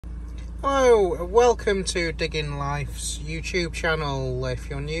Hello, welcome to Digging Life's YouTube channel. If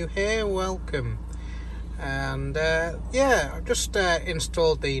you're new here, welcome. And yeah, I've just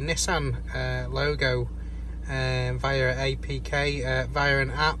installed the Nissan logo via APK, via an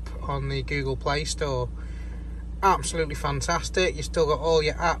app on the Google Play Store. Absolutely fantastic. You've still got all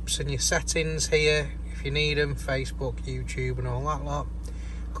your apps and your settings here if you need them, Facebook, YouTube and all that lot.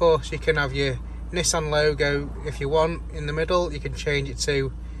 Of course, you can have your Nissan logo if you want in the middle. You can change it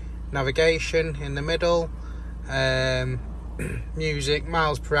to navigation in the middle, music,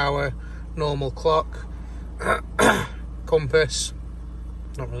 miles per hour, normal clock, compass.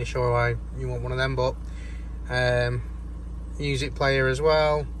 Not really sure why you want one of them, but music player as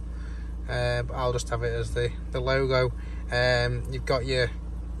well. But I'll just have it as the logo. You've got your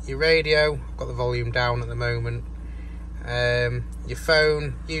radio. I've got the volume down at the moment. Your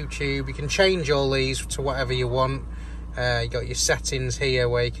phone, YouTube. You can change all these to whatever you want. You got your settings here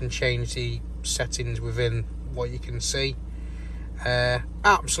where you can change the settings within what you can see.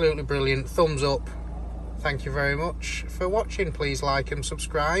 Absolutely brilliant. Thumbs up. Thank you very much for watching. Please like and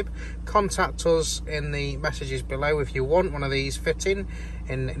subscribe. Contact us in the messages below if you want one of these fitting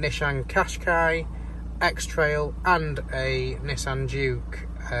in Nissan Qashqai, X-Trail and a Nissan Duke.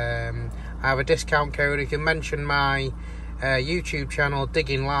 I have a discount code. You can mention my YouTube channel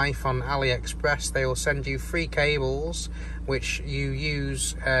Digging Life on AliExpress. They will send you free cables which you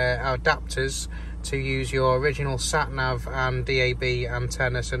use adapters to use your original sat nav and DAB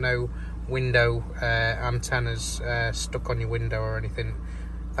antenna, so no window antennas stuck on your window or anything.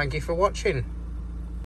 Thank you for watching.